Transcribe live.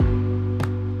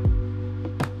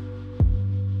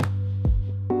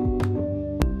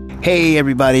Hey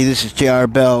everybody, this is JR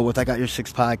Bell with I Got Your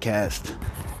Six podcast.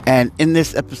 And in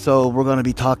this episode, we're going to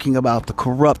be talking about the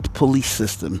corrupt police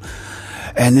system.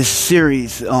 And this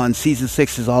series on season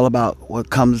 6 is all about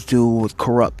what comes to with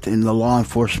corrupt in the law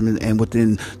enforcement and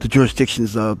within the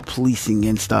jurisdictions of policing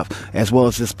and stuff, as well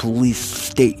as this police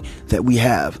state that we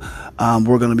have.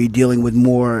 We're going to be dealing with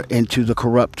more into the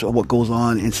corrupt, what goes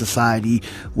on in society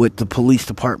with the police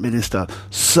department and stuff.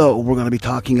 So we're going to be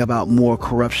talking about more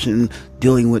corruption,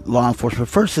 dealing with law enforcement.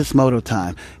 First, it's moto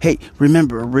time. Hey,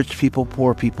 remember, rich people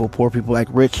like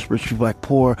rich people like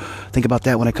poor. Think about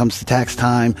that when it comes to tax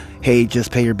time. Hey,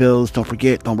 just pay your bills. Don't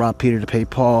forget, don't rob Peter to pay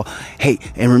Paul. Hey,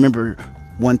 and remember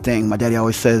one thing my daddy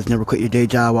always says, never quit your day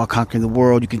job while conquering the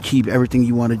world. You can achieve everything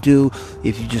you want to do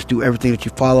if you just do everything that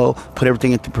you follow, put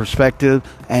everything into perspective.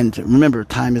 And remember,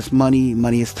 time is money,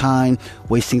 money is time.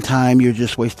 Wasting time, you're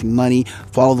just wasting money.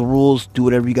 Follow the rules, do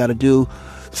whatever you got to do.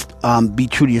 Be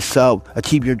true to yourself,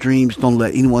 achieve your dreams, don't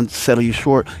let anyone settle you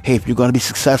short. Hey, if you're going to be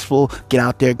successful, get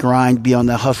out there, grind, be on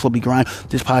that hustle, be grind.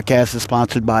 This podcast is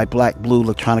sponsored by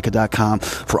blackblueelectronica.com.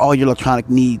 For all your electronic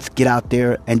needs, get out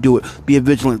there and do it. Be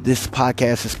vigilant. This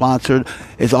podcast is sponsored.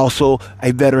 It's also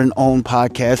a veteran-owned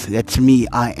podcast. That's me.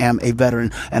 I am a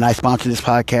veteran, and I sponsor this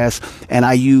podcast, and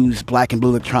I use Black and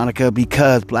Blue Electronica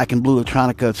because Black and Blue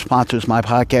Electronica sponsors my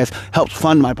podcast, helps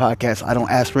fund my podcast. I don't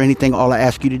ask for anything. All I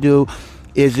ask you to do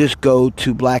is just go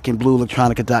to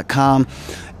blackandblueelectronica.com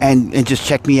and just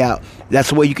check me out. That's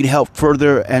the way you can help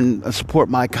further and support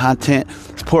my content,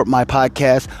 support my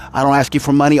podcast. I don't ask you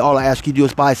for money. All I ask you to do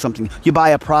is buy something. You buy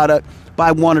a product,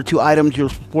 buy 1 or 2 items, you're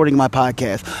supporting my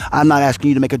podcast. I'm not asking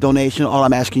you to make a donation. All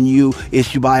I'm asking you is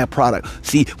to buy a product.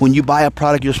 See, when you buy a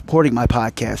product, you're supporting my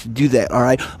podcast. Do that, all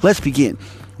right? Let's begin.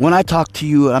 When I talk to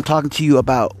you, I'm talking to you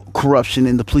about corruption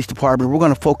in the police department. We're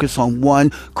going to focus on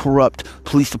one corrupt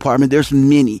police department. There's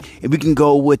many. If we can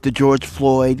go with the George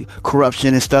Floyd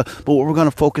corruption and stuff, but what we're going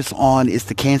to focus on is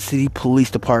the Kansas City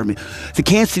Police Department. The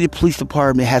Kansas City Police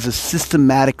Department has a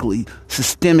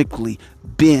systemically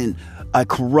been a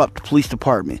corrupt police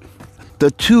department.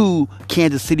 The 2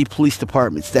 Kansas City police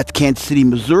departments, that's Kansas City,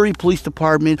 Missouri Police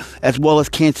Department, as well as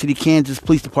Kansas City, Kansas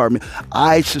Police Department.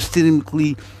 I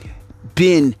systemically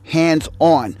been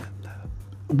hands-on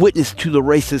witness to the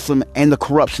racism and the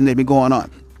corruption that been going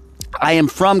on. I am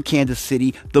from Kansas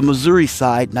City, the Missouri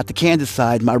side, not the Kansas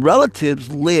side. My relatives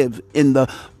live in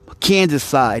the Kansas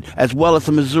side as well as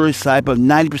the Missouri side, but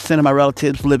 90% of my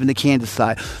relatives live in the Kansas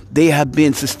side. They have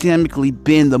been systemically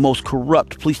been the most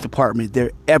corrupt police department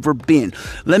there ever been.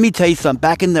 Let me tell you something.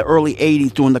 Back in the early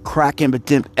 80s during the crack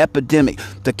epidemic,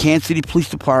 the Kansas City Police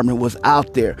Department was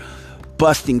out there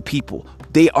busting people.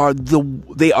 They are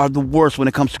the worst when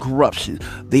it comes to corruption.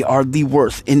 They are the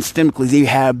worst. Systemically, they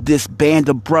have this band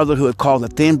of brotherhood called the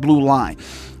Thin Blue Line.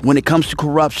 When it comes to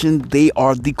corruption, they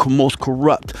are the most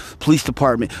corrupt police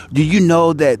department. Do you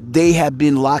know that they have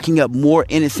been locking up more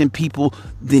innocent people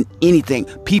than anything?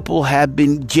 People have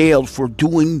been jailed for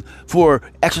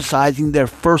exercising their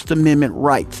First Amendment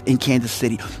rights in Kansas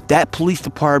City. That police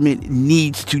department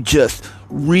needs to just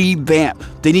revamp.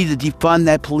 They need to defund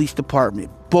that police department.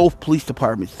 Both police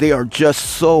departments, they are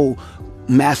just so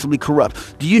massively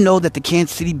corrupt. Do you know that the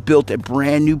Kansas City built a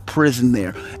brand new prison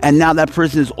there, and now that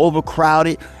prison is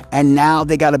overcrowded, and now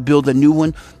they got to build a new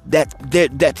one?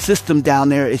 That system down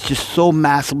there is just so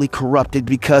massively corrupted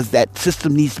because that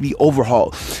system needs to be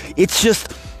overhauled. It's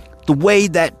just the way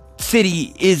that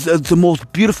city is the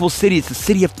most beautiful city. It's the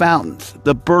city of fountains,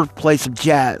 the birthplace of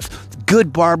jazz,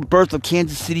 good birth of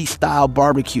Kansas City style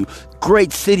barbecue.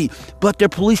 Great city, but their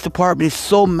police department is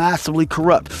so massively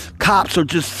corrupt. Cops are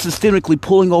just systemically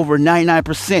pulling over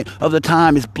 99% of the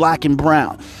time is black and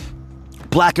brown.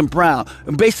 Black and brown.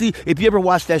 And basically, if you ever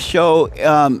watch that show,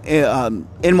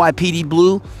 NYPD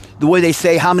Blue, the way they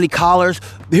say how many collars,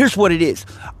 here's what it is.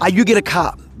 You get a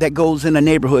cop that goes in a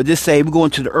neighborhood. Just say we're going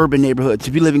to the urban neighborhoods.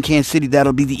 If you live in Kansas City,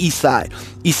 that'll be the east side.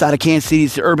 East side of Kansas City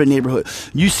is the urban neighborhood.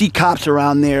 You see cops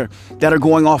around there that are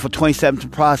going off of 27th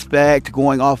and Prospect,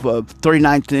 going off of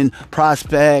 39th and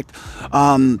Prospect,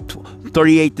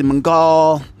 38th and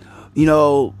Mongol,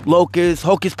 Locust,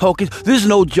 Hocus Pocus. There's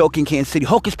no joke in Kansas City.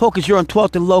 Hocus Pocus, you're on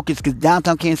 12th and Locust because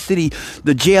downtown Kansas City,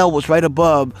 the jail was right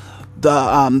above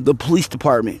the police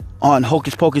department. On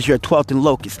Hocus Pocus, you're at 12th and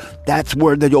Locust. That's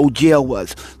where the old jail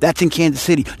was. That's in Kansas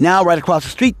City. Now, right across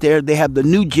the street there, they have the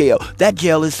new jail. That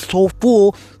jail is so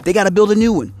full, they got to build a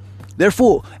new one. They're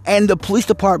full. And the police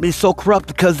department is so corrupt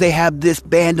because they have this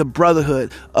band of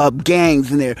brotherhood of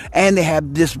gangs in there. And they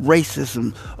have this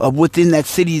racism within that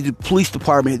city, the police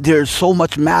department. There's so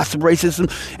much massive racism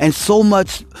and so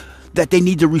much that they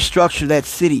need to restructure that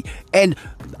city. And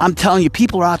I'm telling you,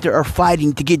 people out there are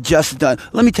fighting to get justice done.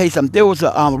 Let me tell you something. There was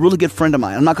a really good friend of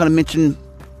mine. I'm not going to mention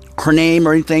her name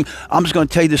or anything. I'm just going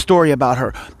to tell you the story about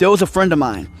her. There was a friend of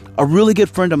mine, a really good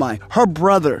friend of mine. Her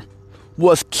brother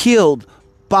was killed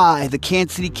by the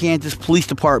Kansas City, Kansas Police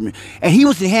Department. And he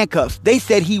was in handcuffs. They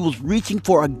said he was reaching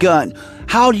for a gun.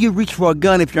 How do you reach for a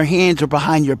gun if your hands are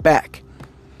behind your back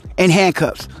in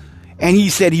handcuffs? And he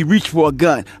said he reached for a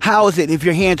gun. How is it if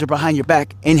your hands are behind your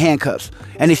back in handcuffs?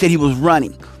 And they said he was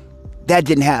running. That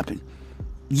didn't happen.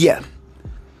 Yeah.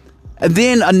 And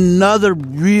then another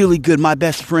really good, my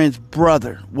best friend's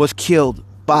brother was killed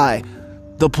by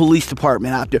the police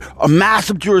department out there. A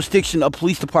massive jurisdiction of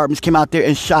police departments came out there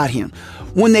and shot him.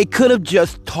 When they could have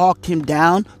just talked him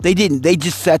down, they didn't. They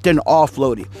just sat there and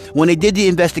offloaded. When they did the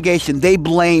investigation, they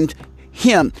blamed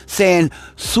him, saying,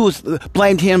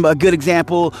 blamed him. A good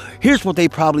example, here's what they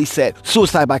probably said: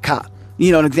 suicide by cop.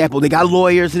 You know, an example. They got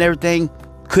lawyers and everything,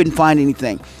 couldn't find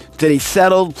anything. Did they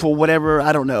settle for whatever?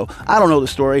 I don't know. I don't know the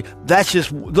story.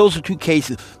 Those are two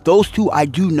cases. Those two I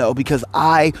do know because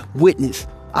I witnessed.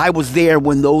 I was there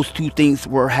when those two things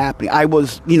were happening. I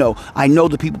know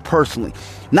the people personally.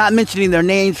 Not mentioning their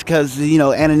names because,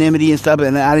 anonymity and stuff,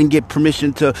 and I didn't get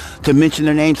permission to mention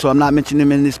their names, so I'm not mentioning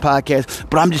them in this podcast.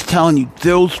 But I'm just telling you,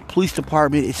 those police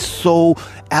department is so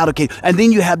allocated. And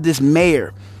then you have this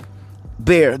mayor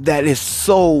there that is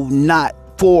so not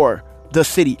for the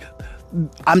city.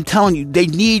 I'm telling you, they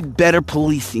need better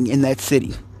policing in that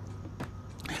city.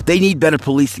 They need better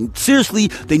policing. Seriously,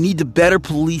 they need to better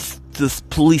police this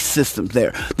police system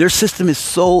there. Their system is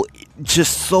so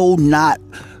not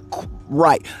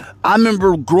right. I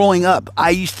remember growing up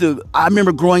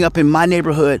in my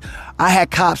neighborhood, I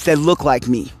had cops that looked like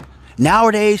me.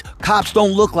 Nowadays, cops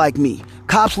don't look like me.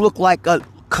 Cops look like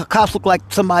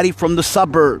somebody from the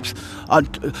suburbs.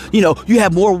 You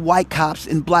have more white cops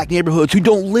in black neighborhoods who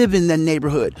don't live in that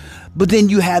neighborhood. But then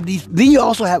you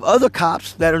also have other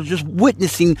cops that are just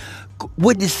witnessing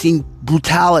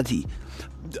brutality.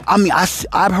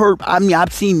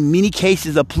 I've seen many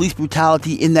cases of police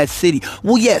brutality in that city.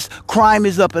 Well, yes, crime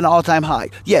is up an all-time high.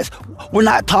 Yes, we're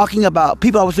not talking about,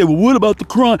 people always say, well, what about the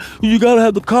crime? You gotta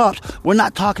have the cops. We're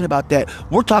not talking about that.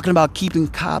 We're talking about keeping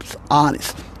cops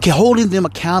honest, holding them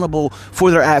accountable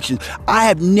for their actions. I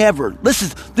have never,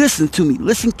 listen to me,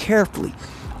 listen carefully.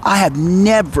 I have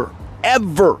never,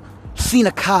 ever seen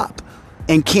a cop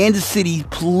in Kansas City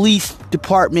Police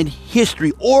Department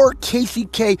history or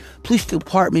KCK Police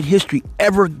Department history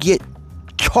ever get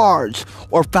charged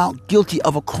or found guilty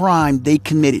of a crime they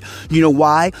committed. You know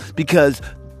why? Because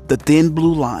the thin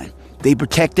blue line. They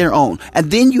protect their own.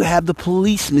 And then you have the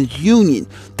policemen's union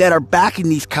that are backing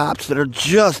these cops that are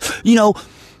just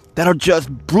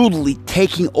brutally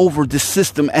taking over the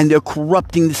system, and they're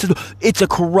corrupting the system. It's a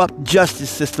corrupt justice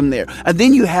system there. And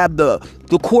then you have the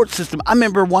court system. I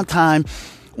remember one time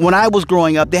when I was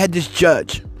growing up, they had this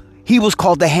judge. He was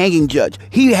called the hanging judge.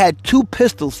 He had 2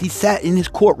 pistols. He sat in his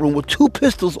courtroom with 2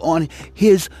 pistols on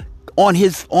his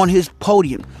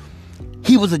podium.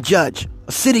 He was a judge,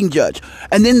 a sitting judge.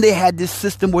 And then they had this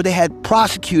system where they had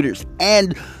prosecutors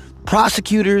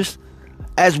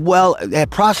as well as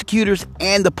prosecutors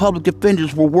and the public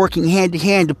defenders were working hand to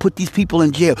hand to put these people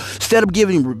in jail. Instead of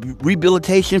giving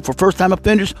rehabilitation for first-time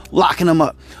offenders, locking them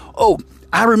up. Oh,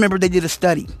 I remember they did a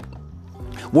study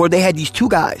where they had these 2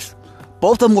 guys.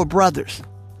 Both of them were brothers.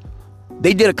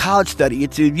 They did a college study.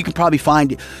 You can probably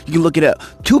find it. You can look it up.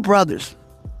 2 brothers.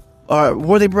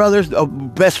 Were they brothers?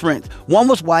 Best friends. One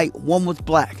was white, one was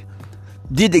black.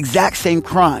 Did the exact same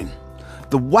crime.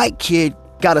 The white kid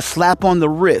got a slap on the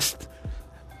wrist.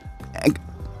 And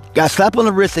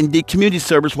did community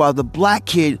service, while the black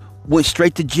kid went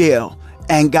straight to jail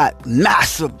and got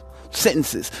massive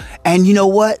sentences. And you know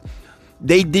what?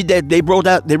 They did that. They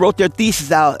wrote their thesis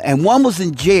out, and one was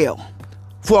in jail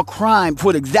for a crime,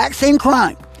 for the exact same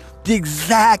crime. The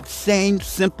exact same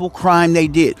simple crime they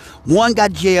did. One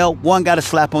got jail, one got a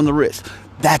slap on the wrist.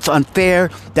 That's unfair.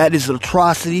 That is an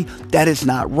atrocity. That is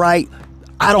not right.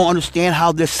 I don't understand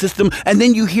how this system, and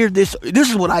then you hear this. This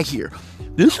is what I hear.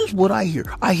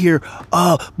 I hear,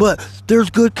 but there's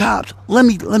good cops. Let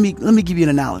me give you an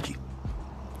analogy.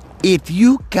 If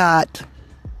you got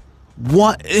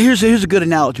one, here's a good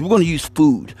analogy. We're going to use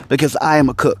food because I am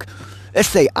a cook. Let's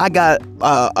say I got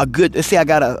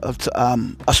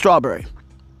a strawberry.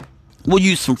 We'll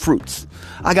use some fruits.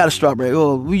 I got a strawberry.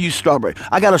 Oh, we use strawberry.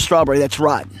 I got a strawberry that's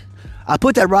rotten. I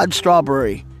put that rotten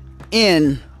strawberry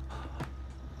in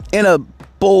a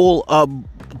bowl of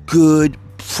good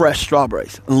fresh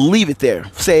strawberries and leave it there,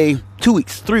 say 2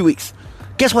 weeks, 3 weeks.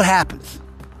 Guess what happens?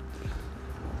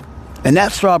 and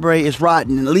that strawberry is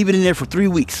rotten, and leave it in there for 3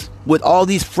 weeks with all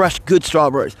these fresh, good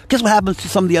strawberries. Guess what happens to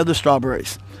some of the other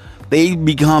strawberries? They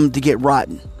become to get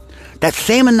rotten. That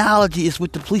same analogy is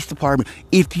with the police department.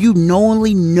 If you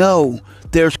knowingly know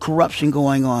there's corruption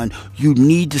going on, you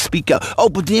need to speak out. Oh,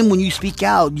 but then when you speak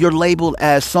out, you're labeled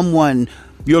as someone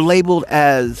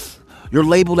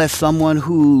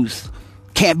who's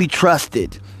can't be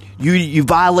trusted. You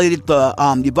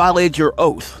violated your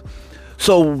oath.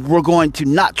 So we're going to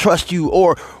not trust you,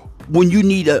 or when you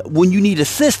need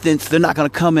assistance, they're not going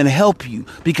to come and help you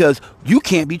because you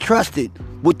can't be trusted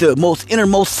with the most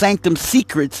innermost sanctum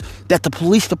secrets that the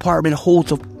police department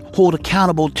hold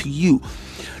accountable to you.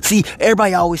 See,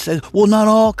 everybody always says, well, not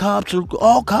all cops are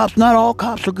good. Not all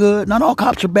cops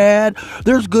are bad.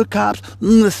 There's good cops.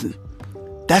 Listen,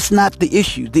 that's not the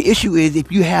issue. The issue is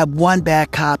if you have one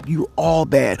bad cop, you're all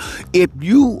bad. If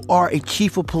you are a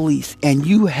chief of police and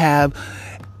you have,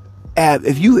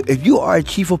 if you are a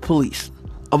chief of police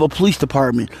of a police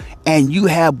department and you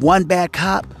have one bad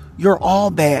cop, you're all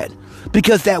bad.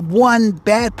 Because that one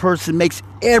bad person makes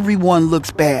everyone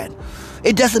looks bad.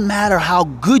 It doesn't matter how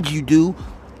good you do.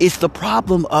 It's the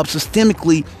problem of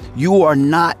systemically you are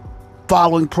not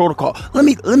following protocol. Let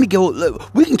me go.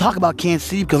 We can talk about Kansas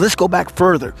City because let's go back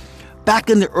further. Back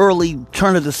in the early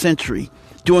turn of the century,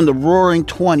 during the roaring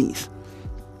 20s,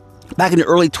 back in the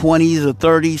early 20s or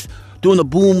 30s, during the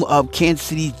boom of Kansas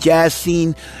City's jazz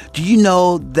scene, do you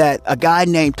know that a guy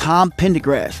named Tom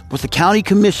Pendergrass was the county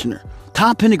commissioner?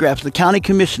 Tom Pendergrass was the county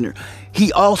commissioner.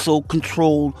 He also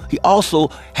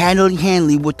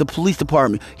handily with the police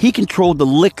department. He controlled the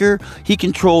liquor. He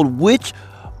controlled which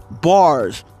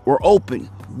bars were open,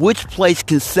 which place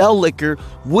can sell liquor,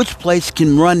 which place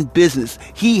can run business.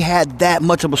 He had that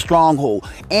much of a stronghold.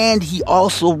 And he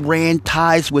also ran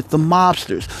ties with the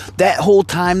mobsters. That whole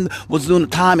time was during the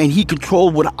time, and he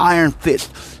controlled with an iron fist.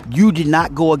 You did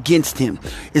not go against him.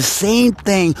 The same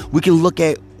thing we can look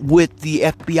at with the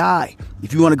FBI.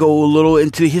 If you want to go a little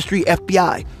into history,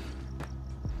 FBI.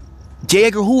 J.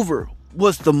 Edgar Hoover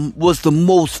was the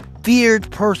most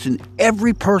feared person.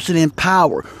 Every person in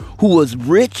power who was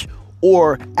rich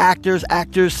or actors,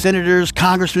 senators,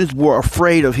 congressmen were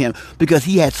afraid of him because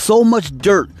he had so much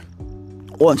dirt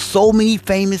on so many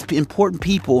famous, important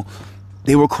people.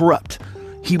 They were corrupt.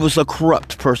 He was a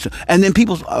corrupt person. And then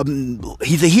people,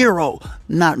 he's a hero.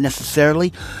 Not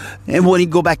necessarily. And when you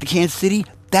go back to Kansas City,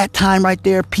 that time right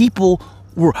there, people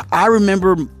were, I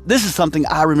remember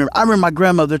my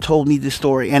grandmother told me this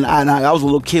story, and I was a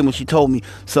little kid when she told me.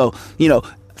 So,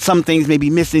 some things may be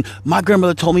missing. My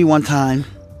grandmother told me one time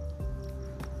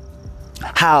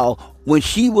how when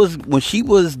she was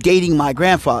dating my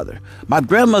grandfather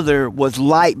was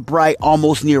light, bright,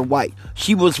 almost near white.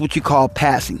 She was what you call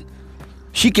passing.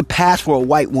 She could pass for a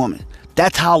white woman.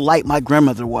 That's how light my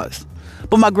grandmother was.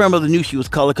 But my grandmother knew she was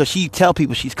colored because she'd tell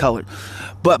people she's colored.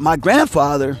 But my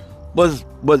grandfather was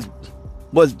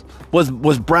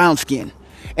brown skin.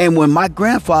 And when my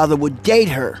grandfather would date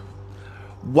her,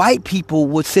 white people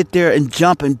would sit there and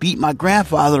jump and beat my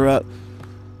grandfather up.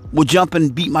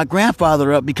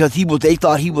 Because they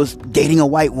thought he was dating a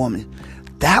white woman.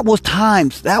 That was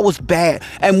times. That was bad.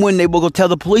 And when they would go tell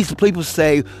the police would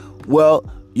say, well,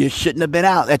 you shouldn't have been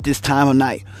out at this time of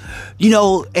night.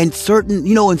 In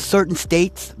certain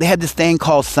states, they had this thing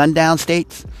called sundown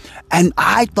states. And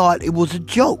I thought it was a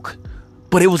joke,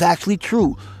 but it was actually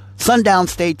true. Sundown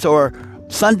states or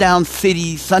sundown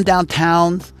cities, sundown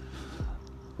towns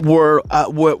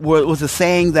was a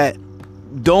saying that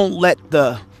don't let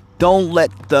the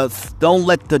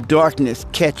darkness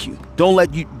catch you.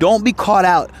 Don't be caught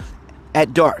out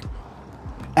at dark.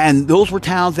 And those were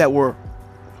towns that were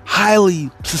highly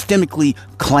systemically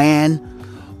Klan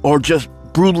or just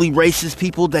brutally racist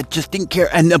people that just didn't care.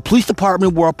 And the police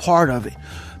department were a part of it.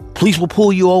 Police will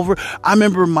pull you over. I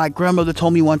remember my grandmother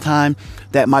told me one time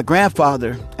that my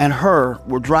grandfather and her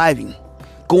were driving,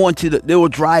 they were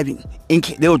driving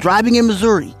in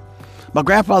Missouri. My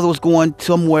grandfather was going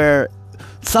somewhere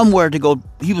to go.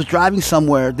 He was driving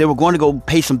somewhere. They were going to go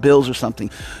pay some bills or something.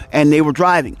 And they were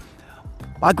driving.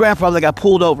 My grandfather got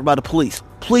pulled over by the police.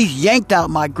 Police yanked out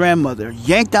my grandmother,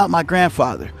 yanked out my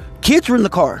grandfather. Kids were in the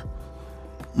car.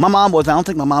 I don't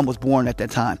think my mom was born at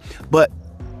that time. But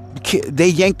they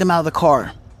yanked them out of the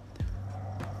car.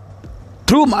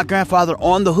 Threw my grandfather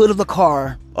on the hood of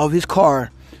his car,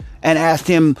 and asked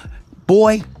him,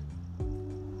 boy,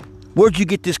 where'd you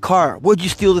get this car? Where'd you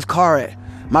steal this car at?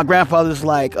 My grandfather's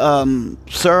like,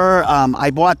 sir,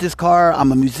 I bought this car.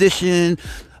 I'm a musician.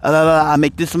 I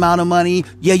make this amount of money.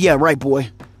 Yeah, right, boy.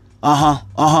 Is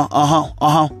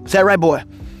that right, boy?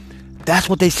 That's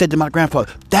what they said to my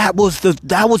grandfather. That was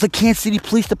the Kansas City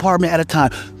Police Department at a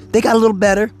time. They got a little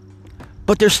better,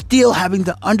 but they're still having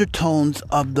the undertones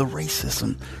of the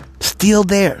racism still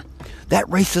there. That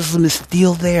racism is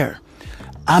still there.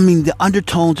 I mean, the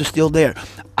undertones are still there.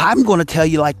 I'm going to tell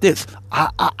you like this.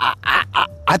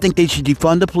 I think they should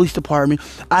defund the police department.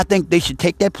 I think they should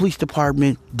take that police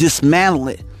department, dismantle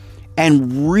it,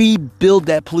 and rebuild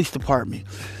that police department.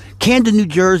 Camden, New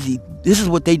Jersey, this is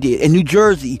what they did. In New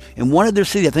Jersey, in one of their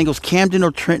cities, I think it was Camden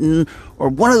or Trenton, or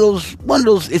one of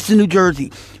those, it's in New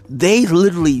Jersey. They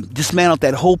literally dismantled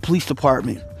that whole police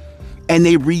department, and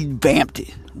they revamped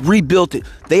it, rebuilt it.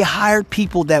 They hired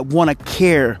people that want to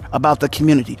care about the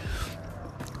community.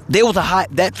 There was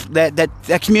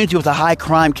that community was a high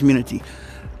crime community,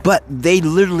 but they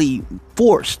literally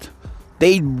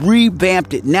they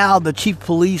revamped it. Now the chief of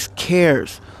police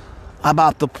cares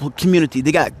about the community.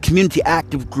 They got community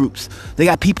active groups. They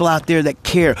got people out there that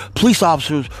care. Police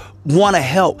officers want to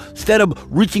help. Instead of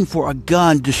reaching for a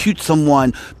gun to shoot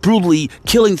someone, brutally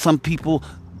killing some people,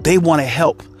 they want to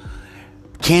help.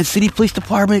 Kansas City Police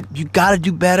Department, you got to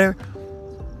do better.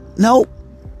 No,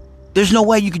 there's no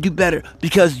way you could do better,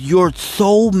 because you're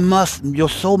so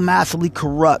massively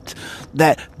corrupt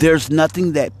that there's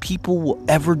nothing that people will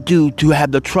ever do to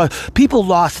have the trust. People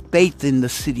lost faith in the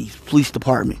city's police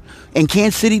department. In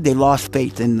Kansas City, they lost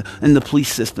faith in the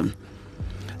police system.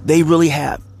 They really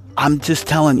have. I'm just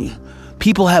telling you.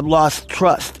 People have lost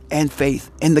trust and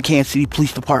faith in the Kansas City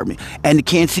Police Department. And the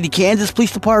Kansas City, Kansas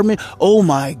Police Department, oh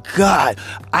my God.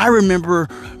 I remember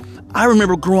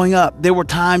growing up, there were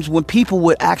times when people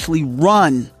would actually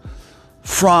run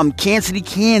from Kansas City,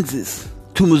 Kansas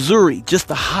to Missouri just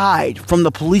to hide from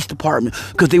the police department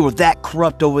because they were that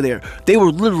corrupt over there. They were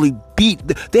literally beat.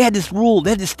 They had this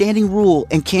standing rule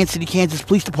in Kansas City, Kansas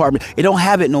Police Department. They don't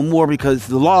have it no more because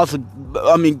the laws,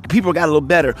 people got a little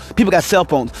better. People got cell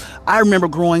phones. I remember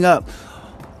growing up,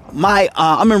 my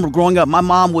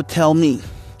mom would tell me,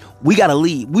 we got to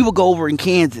leave. We would go over in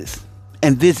Kansas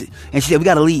and visit. And she said, we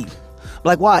got to leave.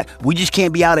 Like, why? We just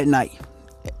can't be out at night.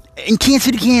 In Kansas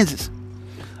City, Kansas.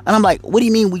 And I'm like, what do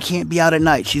you mean we can't be out at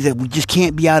night? She said, we just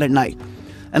can't be out at night.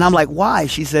 And I'm like, why?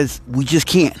 She says, we just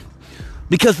can't.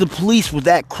 Because the police were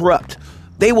that corrupt.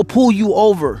 They will pull you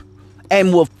over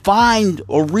and will find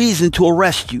a reason to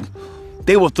arrest you.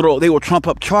 They will trump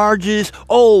up charges.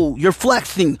 Oh, you're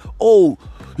flexing. Oh,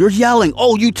 you're yelling.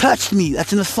 Oh, you touched me.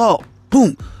 That's an assault.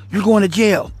 Boom. You're going to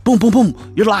jail. Boom, boom,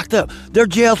 boom. You're locked up. Their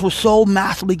jails were so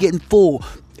massively getting full.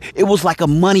 It was like a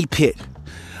money pit.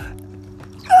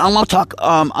 I'm going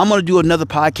to do another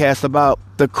podcast about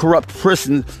the corrupt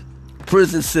prison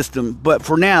system. But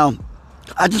for now,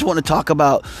 I just want to talk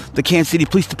about the Kansas City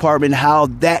Police Department and how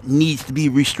that needs to be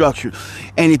restructured.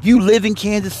 And if you live in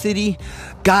Kansas City,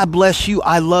 God bless you.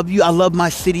 I love you. I love my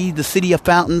city, the city of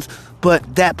fountains.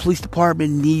 But that police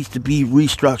department needs to be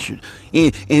restructured.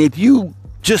 And if you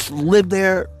just live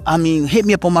there, hit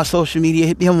me up on my social media,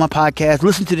 hit me on my podcast,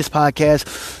 listen to this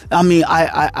podcast.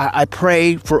 I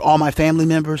pray for all my family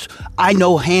members. I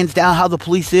know hands down how the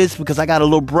police is because I got a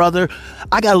little brother.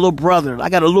 My little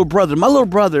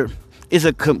brother is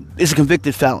a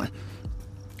convicted felon.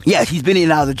 Yes, he's been in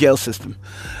and out of the jail system.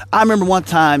 I remember one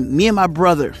time, me and my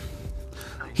brother,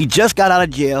 he just got out of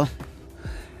jail,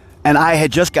 and I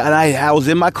was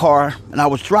in my car, and I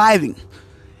was driving,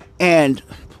 and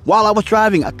while I was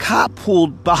driving, a cop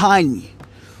pulled behind me,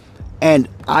 and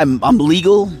I'm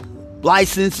legal,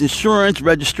 license, insurance,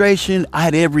 registration. I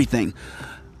had everything,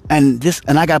 and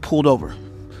I got pulled over.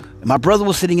 And my brother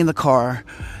was sitting in the car,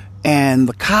 and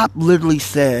the cop literally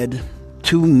said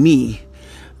to me,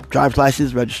 driver's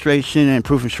license, registration, and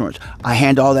proof of insurance. I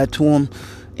hand all that to him,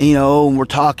 and we're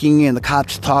talking, and the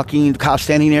cop's talking. The cop's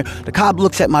standing there. The cop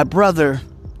looks at my brother,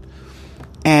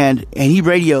 and he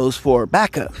radios for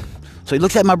backup. So he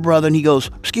looks at my brother and he goes,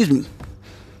 excuse me,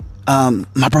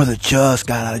 my brother just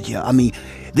got out of jail.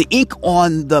 The ink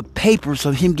on the papers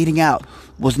of him getting out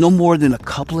was no more than a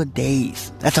couple of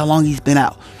days. That's how long he's been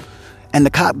out. And the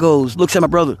cop looks at my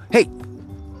brother, hey,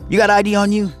 you got ID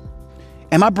on you?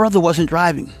 And my brother wasn't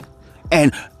driving.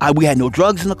 And we had no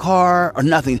drugs in the car or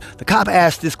nothing. The cop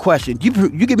asked this question, you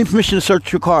give me permission to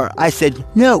search your car? I said,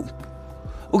 no.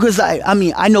 Because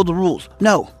I know the rules.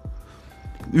 No.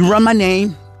 You run my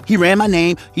name. He ran my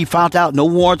name. He found out no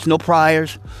warrants, no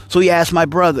priors. So he asked my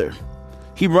brother.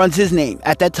 He runs his name.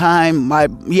 At that time,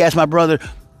 he asked my brother.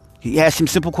 He asked him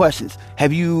simple questions.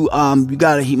 Have you my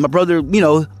brother, he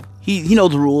knows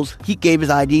the rules. He gave his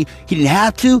ID. He didn't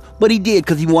have to, but he did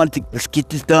because he wanted to. Let's get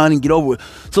this done and get over it.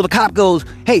 So the cop goes,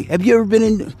 hey, have you ever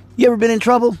been in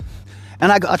trouble?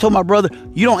 And I told my brother,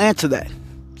 you don't answer that.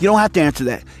 You don't have to answer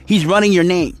that. He's running your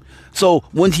name. So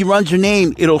when he runs your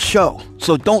name, it'll show.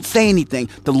 So don't say anything.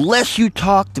 The less you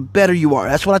talk, the better you are.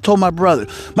 That's what I told my brother.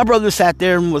 My brother sat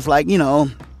there and was like,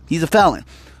 he's a felon.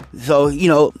 So,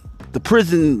 the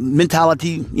prison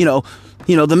mentality,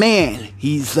 the man,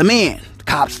 he's the man. The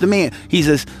cop's the man.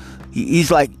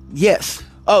 He's like, yes.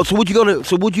 Oh, so what'd you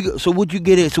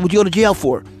go to jail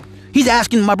for? He's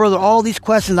asking my brother all these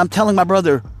questions. I'm telling my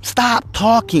brother, stop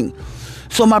talking.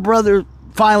 So my brother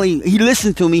finally, he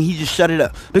listened to me. He just shut it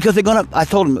up because I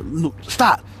told him,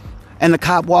 stop. And the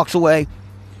cop walks away.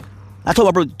 I told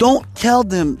my brother, don't tell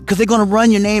them because they're going to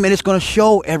run your name and it's going to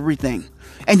show everything.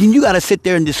 And then you got to sit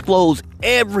there and disclose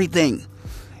everything.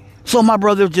 So my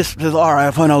brother just says, all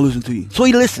right, fine, I'll listen to you. So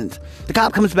he listens. The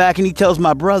cop comes back and he tells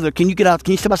my brother, can you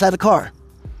step outside the car?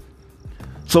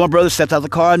 So my brother steps out of the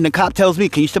car and the cop tells me,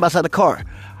 can you step outside the car?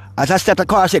 As I stepped out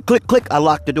the car, I said, click, click. I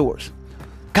locked the doors.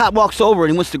 Cop walks over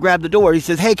and he wants to grab the door. He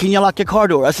says, hey, can you lock your car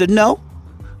door? I said, no.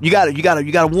 You got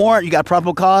a warrant. You got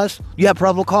probable cause. You have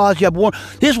probable cause. You have warrant.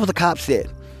 Here's what the cop said.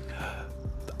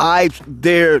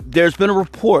 There's been a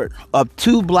report of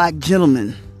 2 black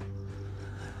gentlemen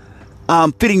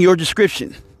fitting your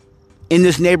description in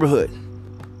this neighborhood.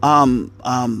 In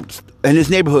this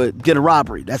neighborhood did a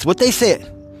robbery. That's what they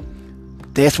said.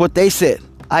 That's what they said.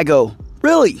 I go,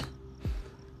 really?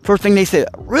 First thing they said,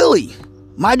 really?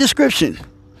 My description.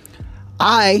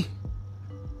 At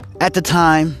the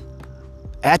time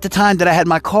that I had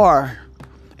my car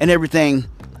and everything,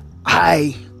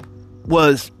 I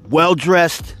was well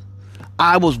dressed.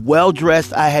 I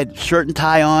had shirt and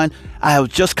tie on. I was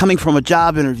just coming from a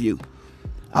job interview.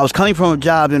 And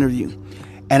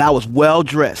I was well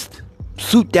dressed.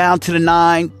 Suit down to the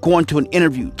 9, going to an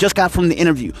interview. Just got from the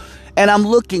interview. And I'm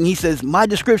looking, he says, my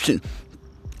description.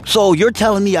 So you're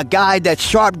telling me a guy that's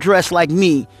sharp dressed like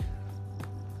me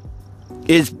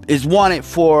is wanted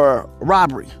for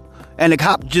robbery? And the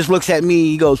cop just looks at me,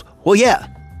 he goes, well, yeah.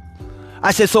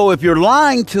 I said, so if you're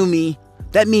lying to me,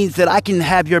 that means that I can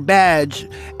have your badge.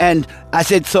 And I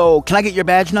said, so can I get your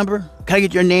badge number? Can I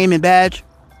get your name and badge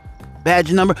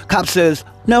number? Cop says,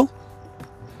 no.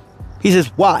 He says,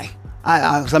 why?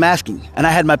 I'm asking. And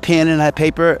I had my pen and I had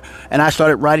paper and I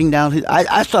started writing down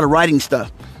I started writing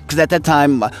stuff because at that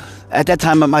time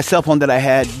my cell phone that I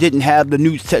had didn't have the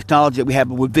new technology that we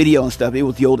have with video and stuff. It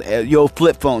was the old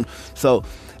flip phone. So,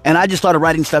 and I just started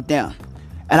writing stuff down.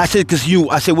 And I said,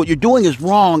 I said, what you're doing is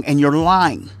wrong and you're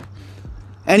lying.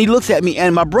 And he looks at me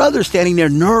and my brother's standing there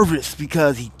nervous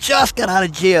because he just got out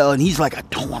of jail and he's like, I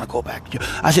don't want to go back to jail.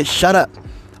 I said, shut up.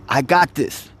 I got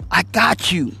this. I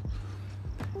got you.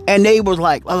 And they were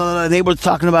like, blah, blah, blah. They were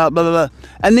talking about blah, blah, blah.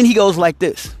 And then he goes like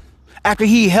this. After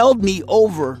he held me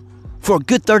over for a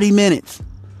good 30 minutes,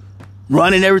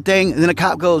 running everything. And then the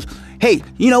cop goes, hey,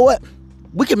 you know what?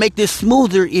 We can make this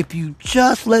smoother if you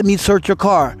just let me search your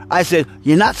car. I said,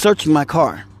 you're not searching my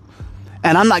car.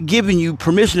 And I'm not giving you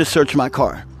permission to search my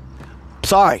car.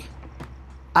 Sorry.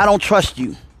 I don't trust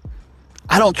you.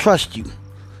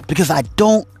 Because I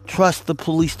don't trust the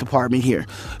police department here.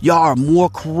 Y'all are more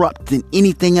corrupt than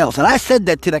anything else. And I said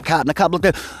that to the cop. And the cop looked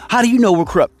at me, how do you know we're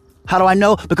corrupt? How do I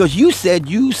know? Because you said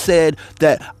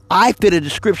that I fit a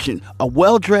description. A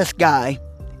well-dressed guy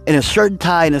in a shirt and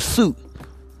tie and a suit.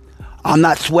 I'm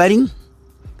not sweating.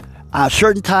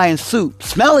 Shirt and tie and suit.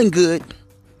 Smelling good.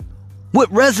 With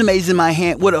resumes in my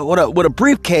hand. With a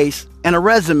briefcase and a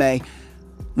resume.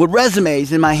 With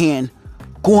resumes in my hand.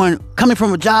 Coming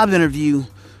from a job interview.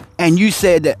 And you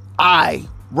said that I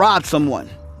robbed someone.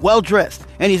 Well dressed.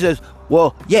 And he says,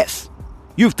 well, yes.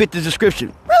 You fit the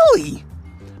description. Really?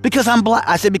 Because I'm black.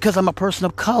 I said, because I'm a person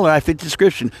of color, I fit the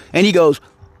description. And he goes,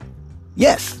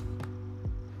 yes.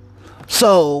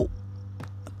 So,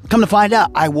 come to find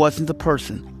out, I wasn't the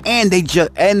person. And they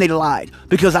lied.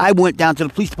 Because I went down to the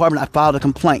police department, I filed a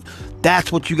complaint.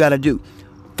 That's what you got to do.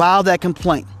 File that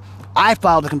complaint. I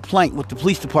filed a complaint with the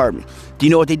police department. Do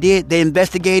you know what they did? They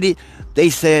investigated. They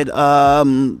said,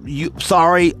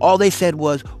 sorry. All they said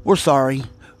was, we're sorry.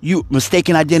 You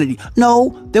mistaken identity.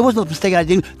 No, there was no mistaken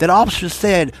identity. That officer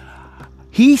said,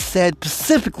 he said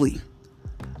specifically,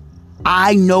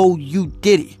 I know you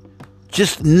did it.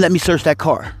 Just let me search that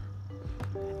car.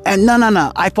 And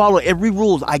no. I followed every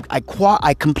rules.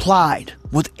 I complied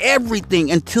with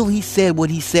everything until he said what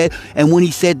he said. And when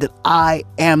he said that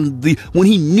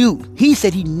he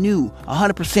said he knew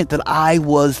 100% that I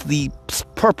was the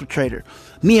perpetrator.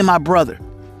 Me and my brother.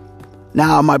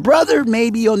 Now, my brother,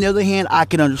 maybe on the other hand, I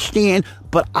can understand,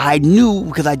 but I knew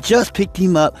because I just picked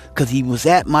him up because he was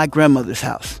at my grandmother's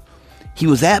house. He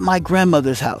was at my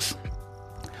grandmother's house.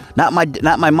 Not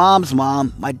my mom's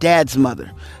mom, my dad's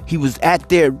mother. He was at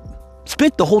there,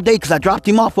 spent the whole day because I dropped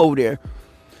him off over there.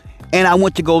 And I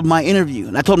went to go to my interview,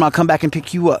 and I told them I'll come back and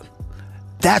pick you up.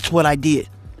 That's what I did.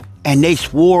 And they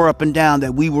swore up and down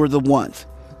that we were the ones.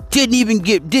 Didn't even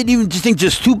just think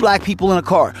just two black people in a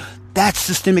car. That's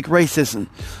systemic racism.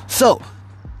 So,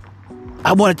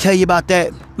 I want to tell you about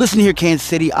that. Listen here, Kansas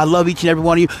City. I love each and every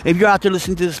one of you. If you're out there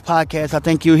listening to this podcast, I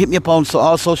thank you. Hit me up on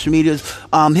all social medias.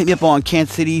 Hit me up on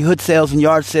Kansas City Hood Sales and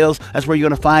Yard Sales. That's where you're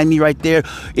going to find me right there.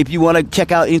 If you want to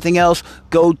check out anything else,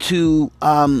 go to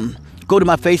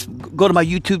my Facebook, go to my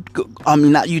YouTube,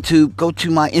 not YouTube, go to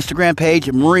my Instagram page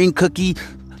at Marine Cookie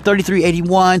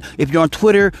 3381. If you're on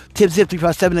Twitter,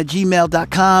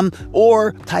 tipzip357@gmail.com,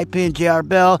 or type in JR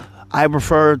Bell. I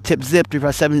prefer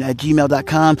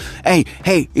tipzip357@gmail.com.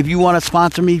 Hey, if you want to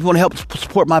sponsor me, if you want to help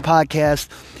support my podcast,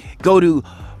 go to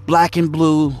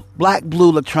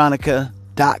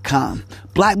blackblueelectronica.com.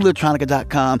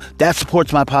 blackblueelectronica.com. That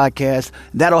supports my podcast.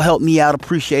 That'll help me out.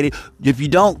 Appreciate it. If you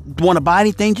don't want to buy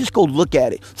anything, just go look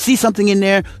at it. See something in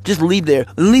there, just leave there.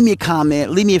 Leave me a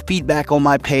comment. Leave me a feedback on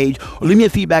my page, or leave me a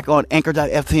feedback on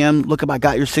anchor.fm. Look up I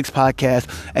Got Your Six podcast,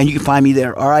 and you can find me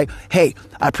there. All right. Hey,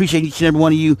 I appreciate each and every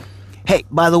one of you. Hey,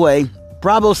 by the way,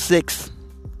 Bravo 6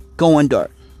 going dark.